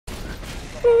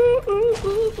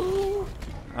I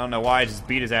don't know why I just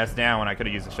beat his ass down when I could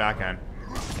have used a shotgun.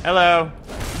 Hello.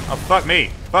 Oh, fuck me.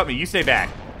 Fuck me. You stay back.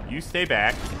 You stay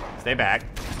back. Stay back.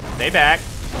 Stay back.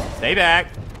 Stay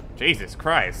back. Jesus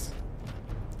Christ.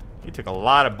 He took a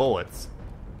lot of bullets.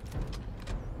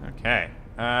 Okay.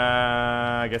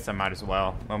 I guess I might as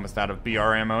well. Almost out of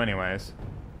BR ammo anyways.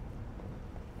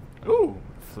 Ooh,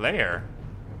 flare.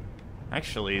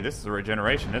 Actually, this is a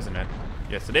regeneration, isn't it?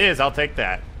 Yes, it is. I'll take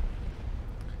that.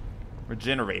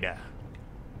 Regenerator.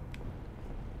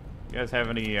 You guys have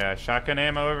any shotgun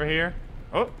ammo over here?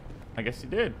 Oh, I guess you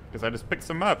did, because I just picked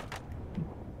some up.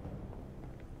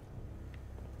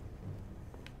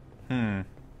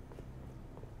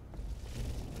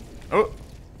 Oh.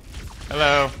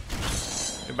 Hello.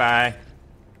 Goodbye.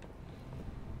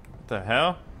 What the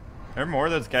hell? Are there more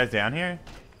of those guys down here?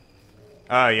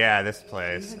 Oh yeah, this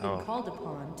place. You have been called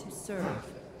upon to serve.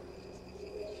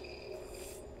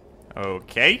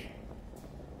 Okay.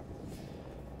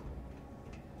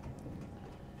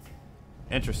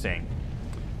 Interesting.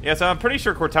 Yeah, so I'm pretty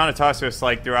sure Cortana talks to us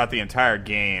like throughout the entire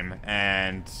game,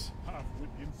 and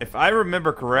if I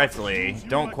remember correctly,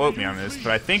 don't quote me on this,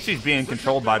 but I think she's being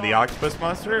controlled by the octopus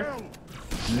monster.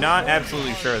 Not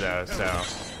absolutely sure though, so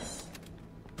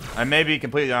I may be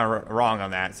completely wrong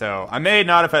on that. So I may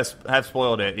not have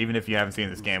spoiled it, even if you haven't seen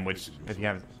this game. Which, if you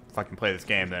haven't fucking played this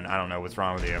game, then I don't know what's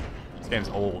wrong with you. This game's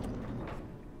old.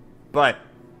 But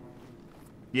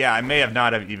yeah, I may have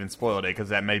not have even spoiled it because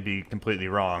that may be completely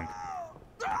wrong.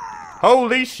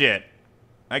 Holy shit!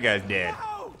 That guy's dead.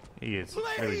 He is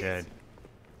really dead.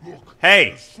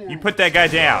 Hey, you put that guy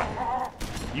down.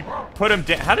 You put him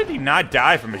down. How did he not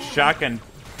die from a shotgun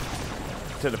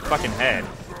to the fucking head?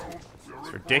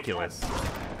 It's ridiculous.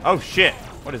 Oh shit!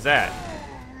 What is that?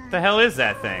 What the hell is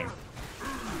that thing?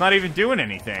 It's not even doing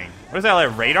anything. What is that, like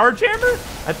a radar jammer?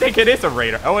 I think it is a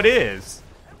radar. Oh, it is.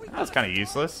 That was kind of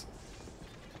useless.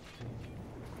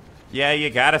 Yeah, you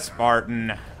got a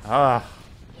Spartan. Ugh.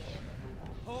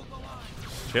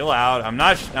 Chill out. I'm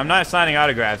not signing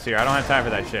autographs here. I don't have time for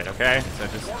that shit, okay? So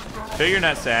just fill your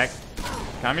nutsack,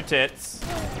 calm your tits,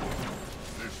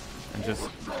 and just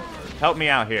help me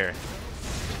out here.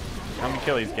 Help me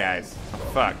kill these guys. Oh,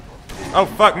 fuck. Oh,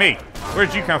 fuck me.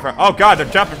 Where'd you come from? Oh, God,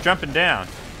 they're jumping down.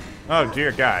 Oh,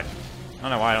 dear God. I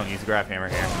don't know why I don't use the graph hammer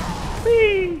here.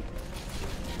 Whee!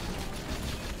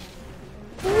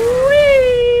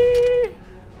 Whee!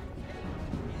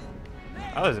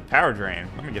 Oh, there's a power drain.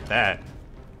 Let me get that.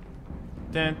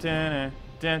 Dun, dun,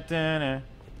 dun, dun, dun.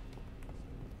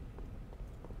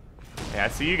 Yeah, I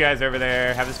see you guys over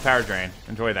there. Have this power drain.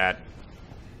 Enjoy that.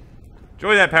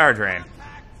 Enjoy that power drain.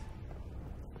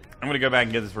 I'm gonna go back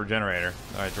and get this regenerator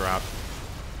that I dropped.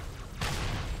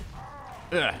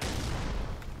 Ugh.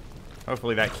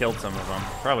 Hopefully that killed some of them.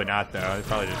 Probably not, though. They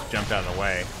probably just jumped out of the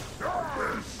way.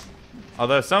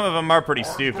 Although some of them are pretty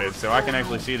stupid, so I can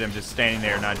actually see them just standing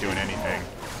there not doing anything.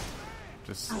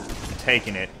 Just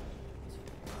taking it.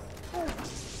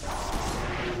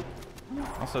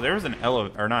 Also, there was an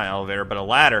elevator, or not an elevator, but a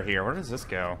ladder here. Where does this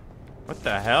go? What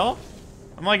the hell?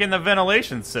 I'm like in the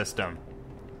ventilation system.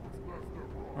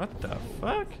 What the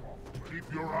fuck?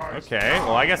 Okay,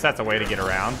 well I guess that's a way to get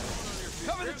around.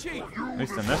 At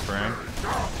least in this room.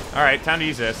 Alright, time to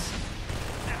use this.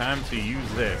 Time to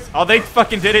use this. Oh, they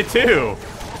fucking did it too!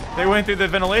 They went through the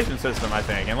ventilation system, I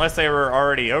think. Unless they were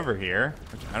already over here.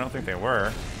 Which I don't think they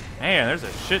were. Man, there's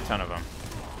a shit ton of them.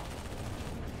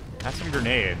 Have some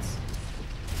grenades.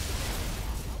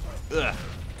 Ugh.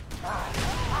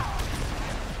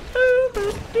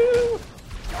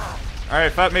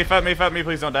 Alright, fuck me, fuck me, fuck me.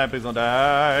 Please don't die, please don't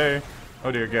die.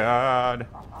 Oh dear God.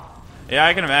 Yeah,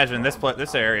 I can imagine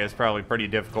this area is probably pretty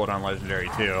difficult on Legendary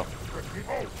too.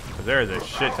 Because there is a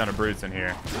shit ton of brutes in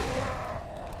here.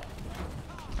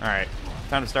 Alright,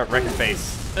 time to start wrecking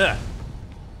face. Ugh.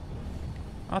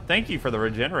 Oh, thank you for the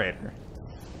regenerator.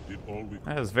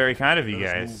 That was very kind of you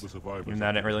guys. Even though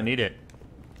I didn't really need it.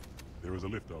 There is a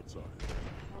lift outside.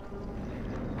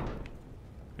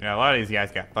 Yeah, a lot of these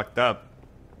guys got fucked up.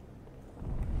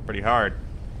 Pretty hard.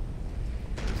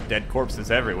 There's dead corpses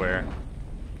everywhere.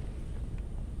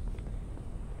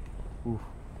 Oof.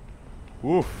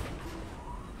 Oof.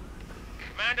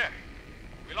 Commander,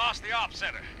 we lost the op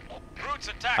center. Brutes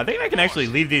attacked. I think I can actually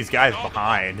leave these guys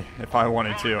behind if I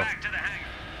wanted to. Back to the hangar.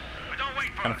 But don't wait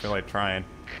for Kind of us. feel like trying.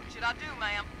 Should I do,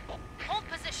 ma'am? Hold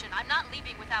position. I'm not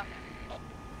leaving without him.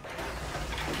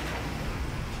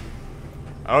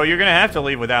 Oh, you're gonna have to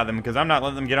leave without them because I'm not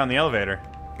letting them get on the elevator.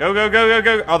 Go, go, go, go,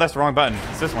 go. Oh, that's the wrong button.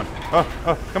 It's this one. Oh,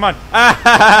 oh, come on.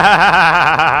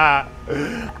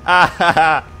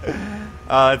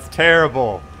 Oh, it's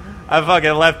terrible. I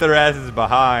fucking left their asses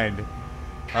behind.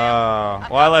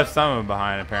 Well, I left some of them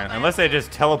behind, apparently. Unless they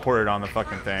just teleported on the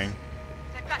fucking thing.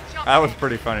 That was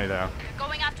pretty funny, though. They're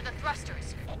going after the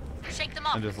thrusters. Shake them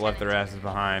off. I just left their asses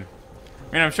behind.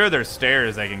 I mean, I'm sure there's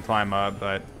stairs they can climb up,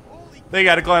 but they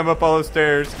gotta climb up all those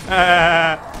stairs.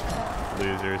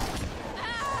 Losers.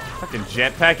 Fucking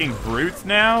jetpacking brutes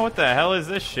now? What the hell is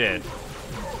this shit?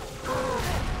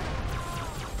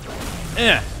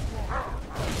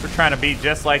 We're trying to be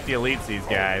just like the elites, these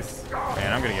guys.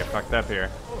 Man, I'm gonna get fucked up here.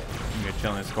 I'm gonna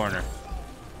chill in this corner.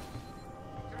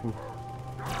 Ooh.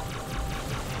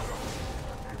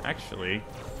 Actually,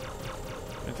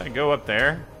 did I go up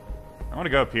there? I want to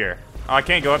go up here. Oh, I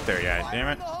can't go up there yet. Damn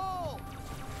it.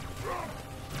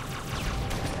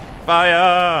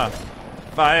 Fire!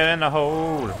 Fire in the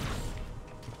hole.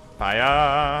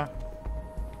 Fire!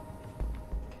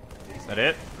 Is that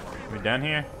it? Are we done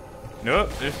here?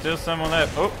 Nope, there's still someone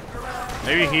left. Oh,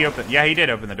 maybe he opened. Yeah, he did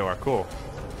open the door. Cool.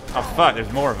 Oh, fuck,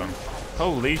 there's more of them.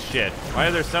 Holy shit. Why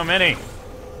are there so many?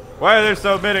 Why are there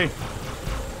so many?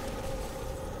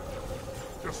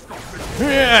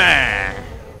 Yeah.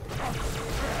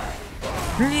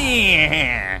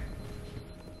 Yeah.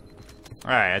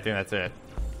 Alright, I think that's it.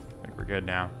 I think we're good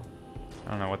now.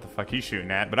 I don't know what the fuck he's shooting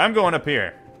at, but I'm going up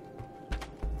here.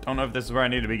 Don't know if this is where I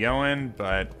need to be going,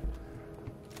 but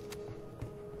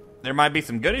there might be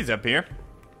some goodies up here.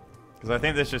 Because I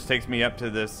think this just takes me up to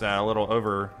this little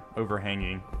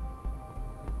overhanging.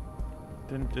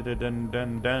 Dun, dun, dun, dun,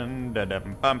 dun, dun, dun,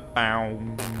 dun, bum,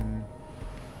 bum.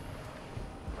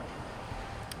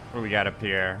 What do we got up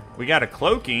here? We got a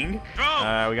cloaking. We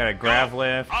got a grav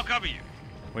lift. I'll cover you.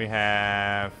 We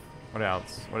have... What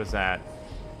else? What is that?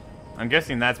 I'm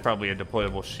guessing that's probably a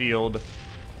deployable shield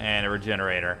and a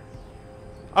regenerator.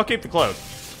 I'll keep the cloak.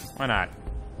 Why not?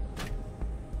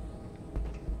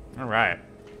 Alright.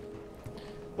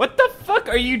 What the fuck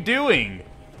are you doing?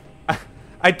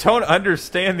 I don't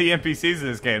understand the NPCs in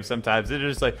this game sometimes. They're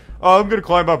just like, oh, I'm gonna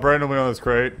climb up randomly on this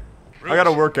crate. I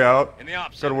gotta work out.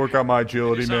 Gotta work out my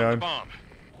agility, man.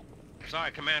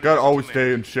 Sorry, Commander. Gotta always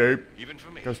stay in shape. Even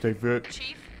for me. Gotta stay fit.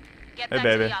 Chief, get Hey, back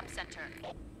baby. to the op center.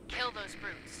 Kill those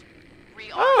brutes.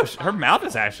 Oh, her mouth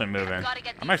is actually moving.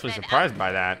 I'm actually surprised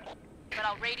by that. But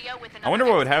I'll radio with I wonder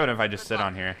what would happen if I just sit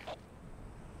on here.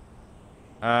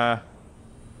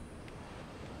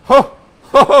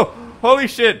 Holy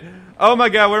shit! Oh my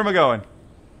god, where am I going?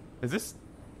 Is this...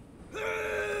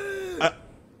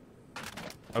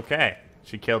 Okay,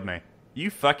 she killed me. You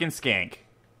fucking skank.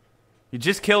 You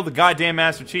just killed the goddamn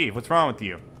Master Chief. What's wrong with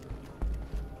you?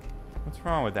 What's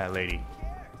wrong with that lady?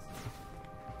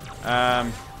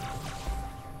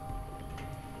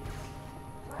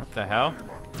 What the hell?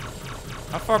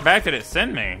 How far back did it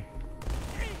send me?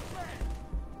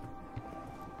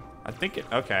 I think it...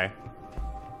 Okay.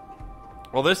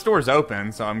 Well, this door's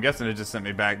open, so I'm guessing it just sent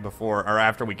me back before or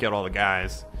after we killed all the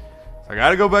guys. So I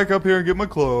gotta go back up here and get my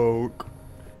cloak.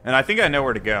 And I think I know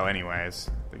where to go anyways.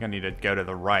 I think I need to go to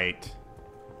the right.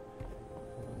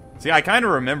 See, I kind of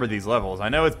remember these levels. I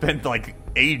know it's been, like,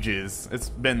 ages. It's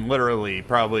been literally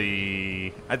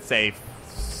probably, I'd say,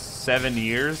 7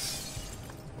 years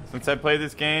since I played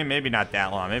this game. Maybe not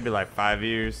that long. Maybe, like, 5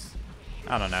 years.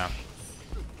 I don't know.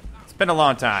 It's been a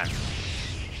long time.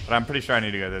 But I'm pretty sure I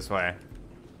need to go this way.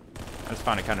 I just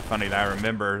find it kind of funny that I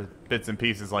remember bits and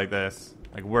pieces like this.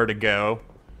 Like where to go.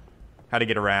 How to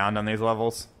get around on these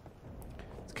levels.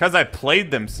 It's because I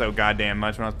played them so goddamn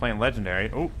much when I was playing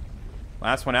Legendary. Oh,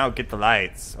 last one out, get the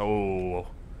lights. Oh,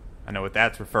 I know what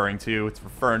that's referring to. It's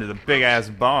referring to the big-ass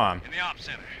bomb. In the op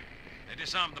center. They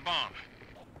disarmed the bomb.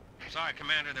 Sorry,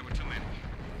 Commander, there were too many.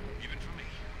 Even for me.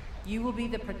 You will be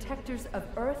the protectors of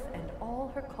Earth and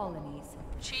all her colonies.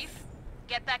 Chief,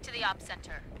 get back to the op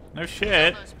center. No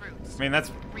shit. Kill those brutes. I mean,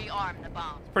 that's Rearm the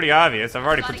bomb. pretty obvious. I've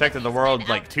already protected the world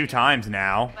like 2 times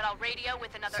now. But I'll radio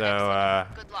with another So,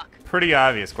 exit. Good luck. pretty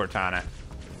obvious, Cortana.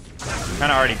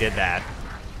 Kind of already did that.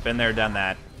 Been there, done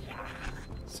that.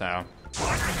 So. Get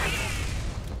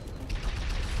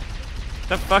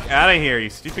the fuck out of here, you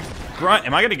stupid grunt.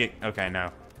 Am I gonna get... Okay, no.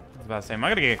 I was about to say, am I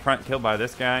gonna get grunt killed by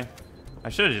this guy? I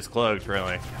should have just cloaked,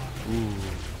 really. Ooh.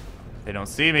 They don't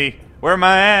see me. Where am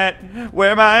I at?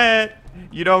 Where am I at?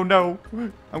 You don't know.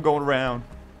 I'm going around.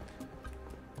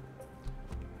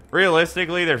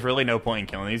 Realistically, there's really no point in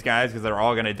killing these guys because they're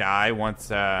all gonna die once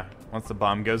the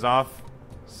bomb goes off.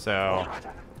 So,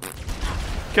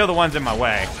 kill the ones in my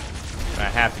way that I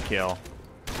have to kill.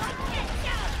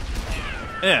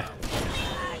 Yeah.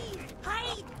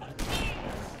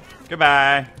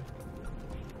 Goodbye.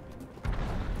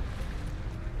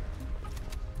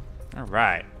 All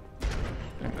right. I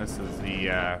think this is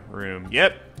the room.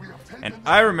 Yep. And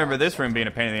I remember this room being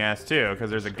a pain in the ass too, because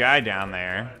there's a guy down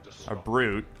there, a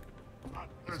brute.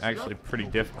 It's actually pretty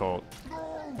difficult.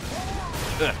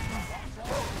 Ugh.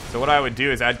 So what I would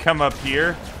do is I'd come up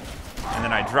here, and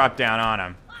then I'd drop down on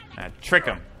him. And I'd trick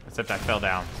him, except I fell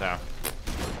down, so.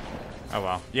 Oh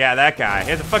well. Yeah, that guy. He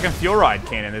has a fucking fuel rod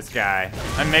cannon, this guy.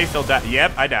 I may still die.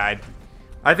 Yep, I died.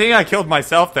 I think I killed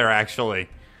myself there, actually.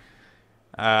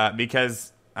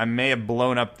 Because I may have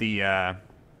blown up the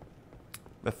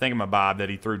thingamabob that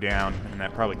he threw down, and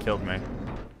that probably killed me.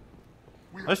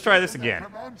 Let's try this again.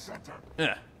 Ugh.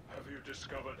 Have you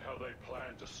discovered how they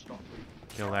plan to stop me?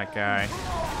 Kill that guy.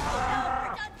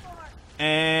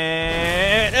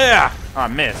 And... ugh! Oh, I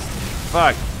missed.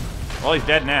 Fuck. Well, he's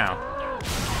dead now.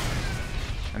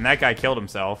 And that guy killed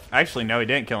himself. Actually, no, he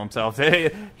didn't kill himself.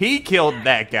 He killed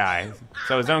that guy.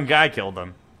 So his own guy killed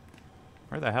him.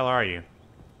 Where the hell are you?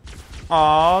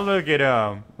 Aw, look at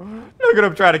him. Look at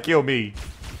him trying to kill me.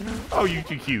 Oh, you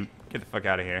too cute. Get the fuck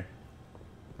out of here.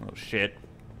 Little shit.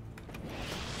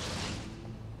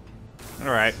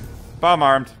 Alright. Bomb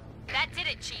armed. That did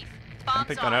it, Chief. Can I Bombs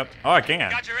pick that armed. up? Oh, I can.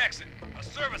 Got your exit. A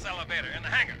service elevator in the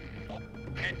hangar.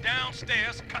 Head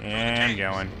downstairs, cut through the And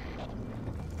cables. going.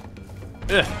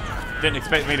 Ugh. Didn't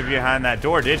expect me to be behind that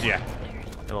door, did ya?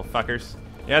 Little fuckers.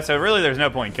 Yeah, so really there's no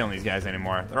point in killing these guys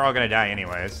anymore. They're all gonna die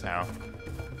anyways, so.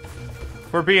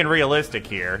 If we're being realistic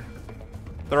here,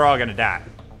 they're all gonna die.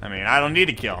 I mean, I don't need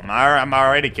to kill them. I'm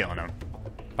already killing them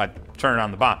by turning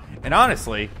on the bomb. And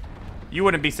honestly, you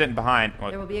wouldn't be sitting behind.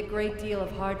 There will be a great deal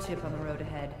of hardship on the road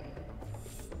ahead.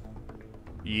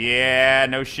 Yeah,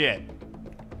 no shit.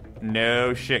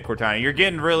 No shit, Cortana. You're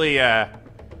getting really,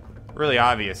 really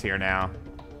obvious here now.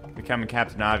 Becoming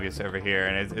Captain Obvious over here,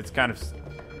 and it's kind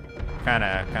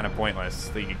of pointless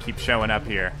that you keep showing up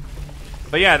here.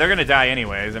 But yeah, they're gonna die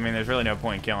anyways. I mean, there's really no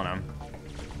point in killing them.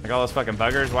 Like all those fucking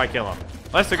buggers, why kill them?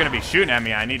 Unless they're gonna be shooting at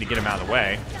me, I need to get them out of the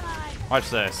way. Watch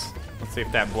this. Let's see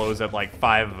if that blows up like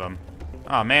 5 of them.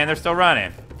 Oh man, they're still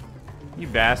running. You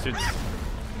bastards.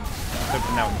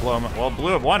 Hoping that would blow them up. Well, it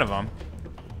blew up one of them.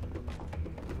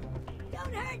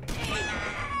 Don't hurt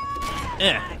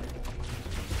me.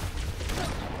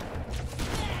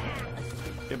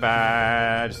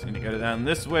 Goodbye. Just need to go down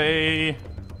this way.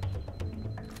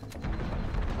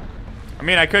 I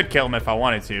mean, I could kill him if I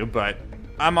wanted to, but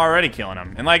I'm already killing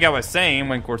him. And like I was saying,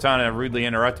 when Cortana rudely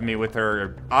interrupted me with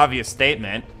her obvious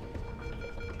statement,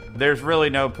 there's really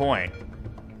no point.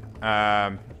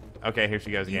 Okay, here she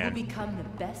goes You will again. become the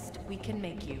best we can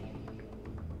make you.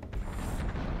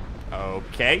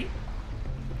 Okay.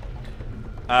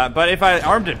 But if I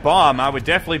armed a bomb, I would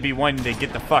definitely be wanting to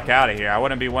get the fuck out of here. I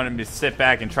wouldn't be wanting to sit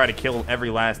back and try to kill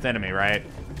every last enemy, right?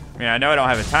 I mean, I know I don't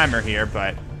have a timer here,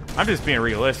 but I'm just being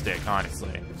realistic,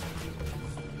 honestly.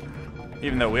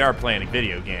 Even though we are playing a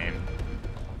video game.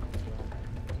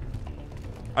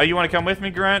 Oh, you want to come with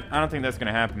me, Grunt? I don't think that's going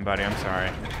to happen, buddy. I'm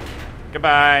sorry.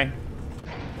 Goodbye.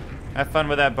 Have fun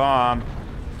with that bomb.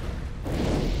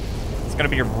 It's going to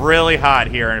be really hot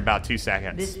here in about 2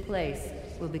 seconds. This place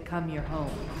will become your home.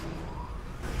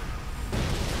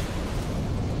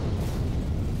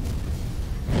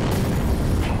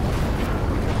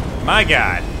 My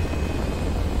God.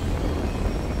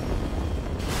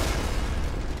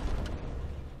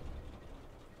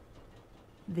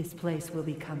 This place will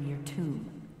become your tomb.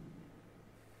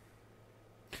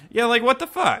 Yeah, like, what the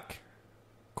fuck?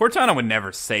 Cortana would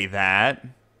never say that.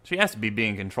 She has to be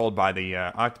being controlled by the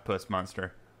octopus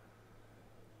monster.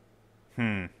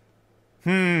 But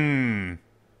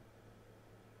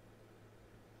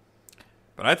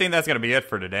I think that's going to be it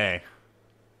for today.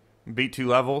 Beat 2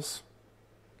 levels.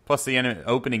 Plus the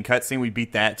opening cutscene, we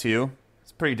beat that too.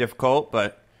 It's pretty difficult,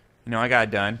 but, you know, I got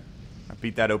it done. I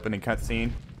beat that opening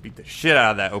cutscene. Beat the shit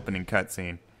out of that opening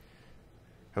cutscene.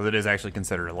 Because it is actually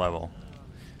considered a level.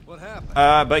 What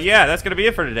happened? But yeah, that's going to be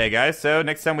it for today, guys. So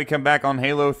next time we come back on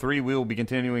Halo 3, we will be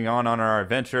continuing on our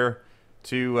adventure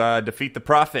to defeat the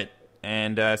Prophet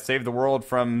and save the world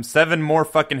from 7 more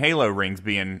fucking Halo rings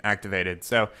being activated.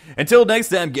 So until next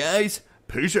time, guys,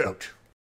 peace out.